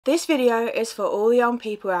This video is for all the young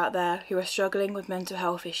people out there who are struggling with mental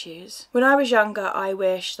health issues. When I was younger, I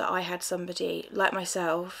wish that I had somebody like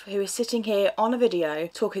myself who is sitting here on a video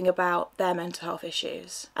talking about their mental health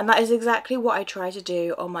issues. And that is exactly what I try to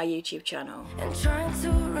do on my YouTube channel. And trying to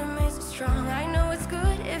remain so strong. I know it's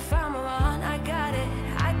good if I'm alone. I got it.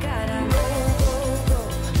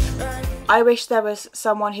 I wish there was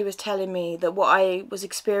someone who was telling me that what I was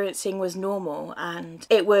experiencing was normal and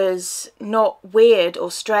it was not weird or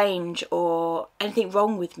strange or anything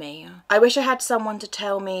wrong with me. I wish I had someone to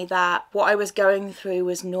tell me that what I was going through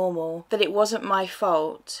was normal, that it wasn't my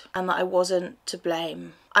fault and that I wasn't to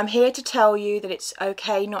blame. I'm here to tell you that it's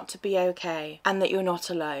okay not to be okay and that you're not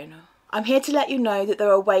alone. I'm here to let you know that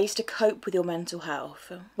there are ways to cope with your mental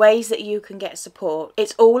health, ways that you can get support.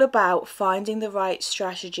 It's all about finding the right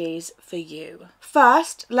strategies for you.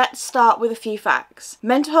 First, let's start with a few facts.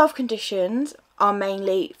 Mental health conditions are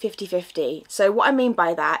mainly 50-50. So what I mean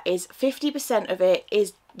by that is 50% of it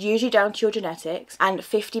is usually down to your genetics and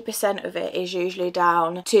 50% of it is usually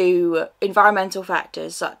down to environmental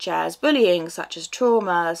factors such as bullying, such as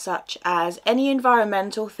trauma, such as any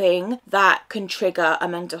environmental thing that can trigger a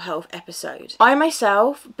mental health episode. I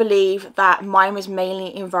myself believe that mine was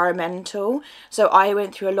mainly environmental, so I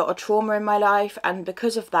went through a lot of trauma in my life, and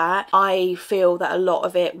because of that I feel that a lot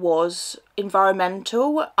of it was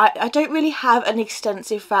environmental. I don't really have an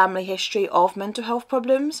extensive family history of mental health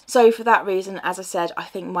problems, so for that reason, as I said, I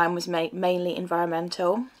think mine was mainly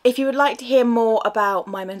environmental. If you would like to hear more about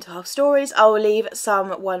my mental health stories, I will leave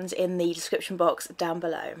some ones in the description box down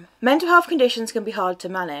below. Mental health conditions can be hard to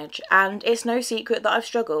manage, and it's no secret that I've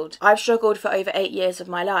struggled. I've struggled for over 8 years of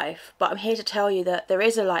my life, but I'm here to tell you that there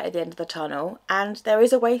is a light at the end of the tunnel and there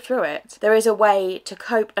is a way through it. There is a way to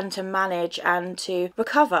cope and to manage and to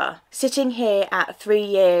recover. Sitting here at 3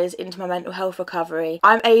 years into my mental health recovery,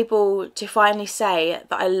 I'm able to finally say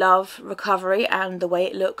that I love recovery and the way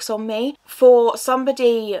it looks on me. For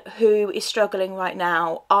somebody who is struggling right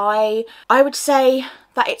now, I would say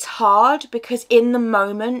that it's hard because in the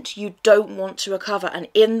moment you don't want to recover, and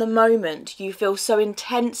in the moment you feel so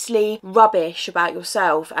intensely rubbish about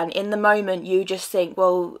yourself, and in the moment you just think,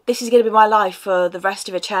 well, this is going to be my life for the rest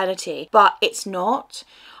of eternity, but it's not.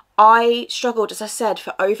 I struggled, as I said,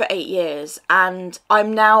 for over 8 years, and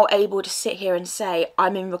I'm now able to sit here and say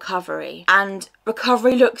I'm in recovery, and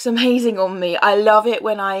recovery looks amazing on me. I love it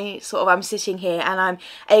when I'm sitting here and I'm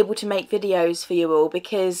able to make videos for you all,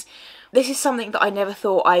 because this is something that I never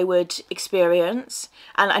thought I would experience,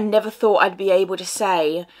 and I never thought I'd be able to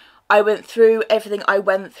say I went through everything I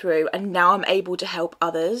went through and now I'm able to help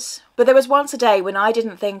others. But there was once a day when I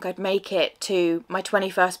didn't think I'd make it to my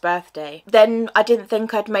 21st birthday. Then I didn't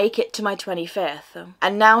think I'd make it to my 25th.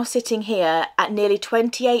 And now sitting here at nearly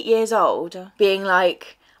 28 years old, being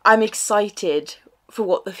like, I'm excited for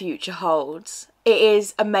what the future holds. It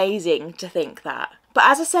is amazing to think that. But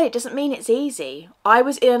as I said, it doesn't mean it's easy. I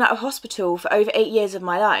was in and out of hospital for over 8 years of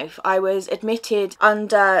my life. I was admitted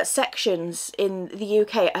under sections in the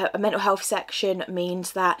UK. A mental health section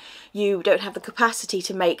means that you don't have the capacity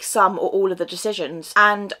to make some or all of the decisions.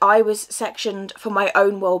 And I was sectioned for my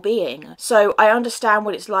own well-being. So I understand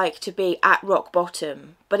what it's like to be at rock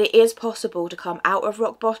bottom. But it is possible to come out of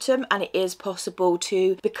rock bottom, and it is possible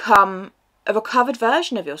to become a recovered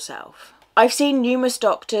version of yourself. I've seen numerous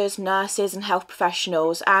doctors, nurses and health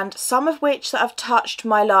professionals, and some of which that have touched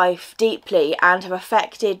my life deeply and have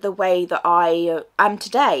affected the way that I am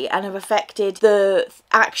today and have affected the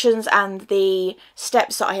actions and the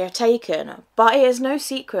steps that I have taken. But it is no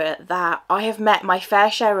secret that I have met my fair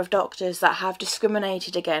share of doctors that have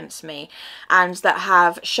discriminated against me and that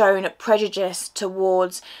have shown prejudice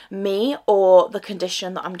towards me or the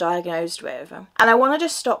condition that I'm diagnosed with. And I want to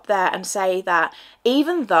just stop there and say that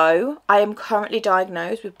even though I am currently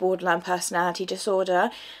diagnosed with borderline personality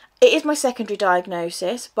disorder, it is my secondary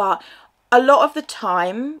diagnosis, but a lot of the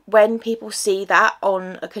time when people see that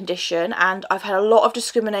on a condition, and I've had a lot of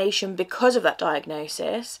discrimination because of that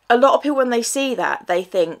diagnosis, a lot of people when they see that, they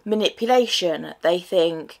think manipulation, they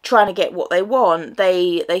think trying to get what they want,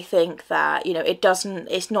 they think that, you know,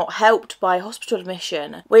 it's not helped by hospital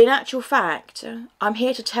admission. Well, in actual fact, I'm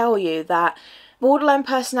here to tell you that borderline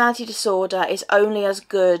personality disorder is only as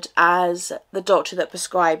good as the doctor that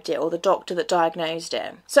prescribed it or the doctor that diagnosed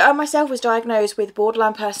it. So I myself was diagnosed with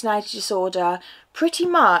borderline personality disorder pretty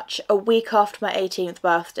much a week after my 18th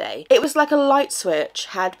birthday. It was like a light switch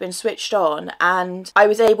had been switched on and I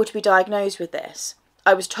was able to be diagnosed with this.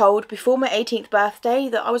 I was told before my 18th birthday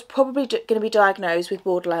that I was probably going to be diagnosed with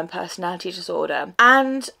borderline personality disorder,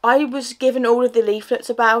 and I was given all of the leaflets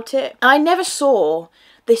about it. I never saw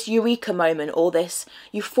this eureka moment or this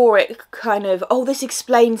euphoric kind of, oh, this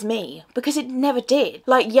explains me, because it never did.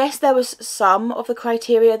 Like, yes, there was some of the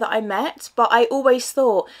criteria that I met, but I always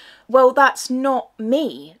thought, well, that's not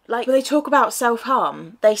me. Like, when they talk about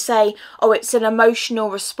self-harm, they say, oh, it's an emotional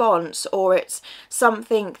response, or it's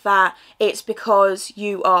something that it's because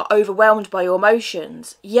you are overwhelmed by your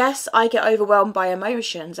emotions. Yes, I get overwhelmed by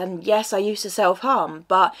emotions, and yes, I used to self-harm,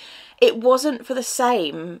 but it wasn't for the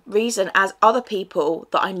same reason as other people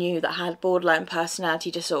that I knew that had borderline personality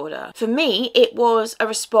disorder. For me, it was a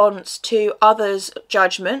response to others'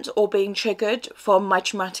 judgment or being triggered from my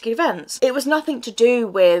traumatic events. It was nothing to do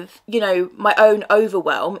with, you know, my own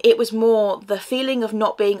overwhelm. It was more the feeling of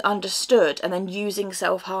not being understood and then using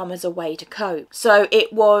self-harm as a way to cope. So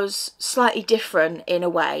it was slightly different in a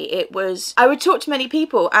way. It was, I would talk to many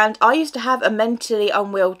people, and I used to have a mentally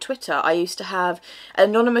unwell Twitter. I used to have an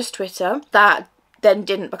anonymous Twitter that then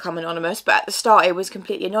didn't become anonymous, but at the start it was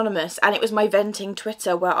completely anonymous, and it was my venting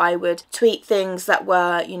Twitter where I would tweet things that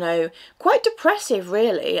were, you know, quite depressive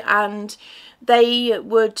really, and they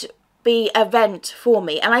would be a vent for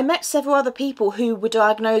me. And I met several other people who were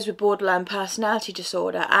diagnosed with borderline personality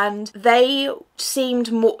disorder, and they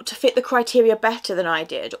seemed more to fit the criteria better than I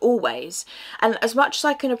did, always. And as much as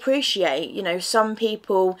I can appreciate, you know, some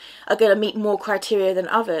people are going to meet more criteria than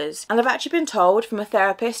others, and I've actually been told from a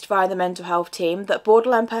therapist via the mental health team that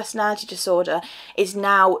borderline personality disorder is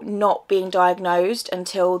now not being diagnosed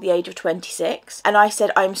until the age of 26. And I said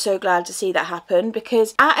I'm so glad to see that happen,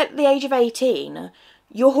 because at the age of 18,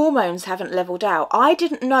 your hormones haven't leveled out. I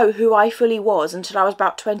didn't know who I fully was until I was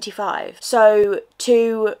about 25. So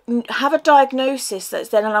to have a diagnosis that's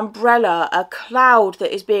then an umbrella, a cloud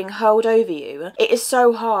that is being hurled over you, it is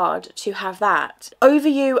so hard to have that over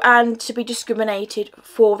you and to be discriminated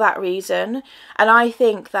for that reason. And I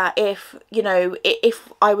think that if, you know,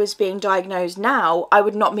 if I was being diagnosed now, I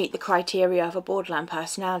would not meet the criteria of a borderline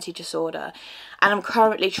personality disorder. And I'm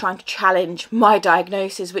currently trying to challenge my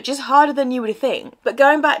diagnosis, which is harder than you would think. But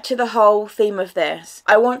going back to the whole theme of this,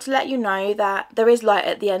 I want to let you know that there is light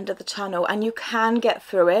at the end of the tunnel and you can get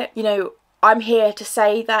through it. You know, I'm here to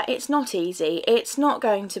say that it's not easy. It's not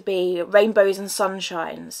going to be rainbows and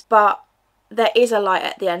sunshines, but there is a light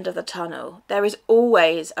at the end of the tunnel. There is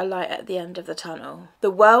always a light at the end of the tunnel. The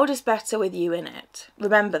world is better with you in it.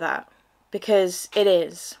 Remember that, because it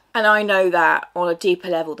is. And I know that on a deeper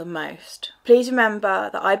level than most. Please remember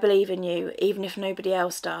that I believe in you, even if nobody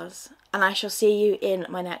else does. And I shall see you in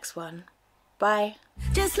my next one. Bye.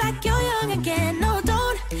 Just like you're young again, no,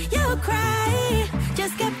 don't you cry.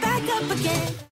 Just get back up again.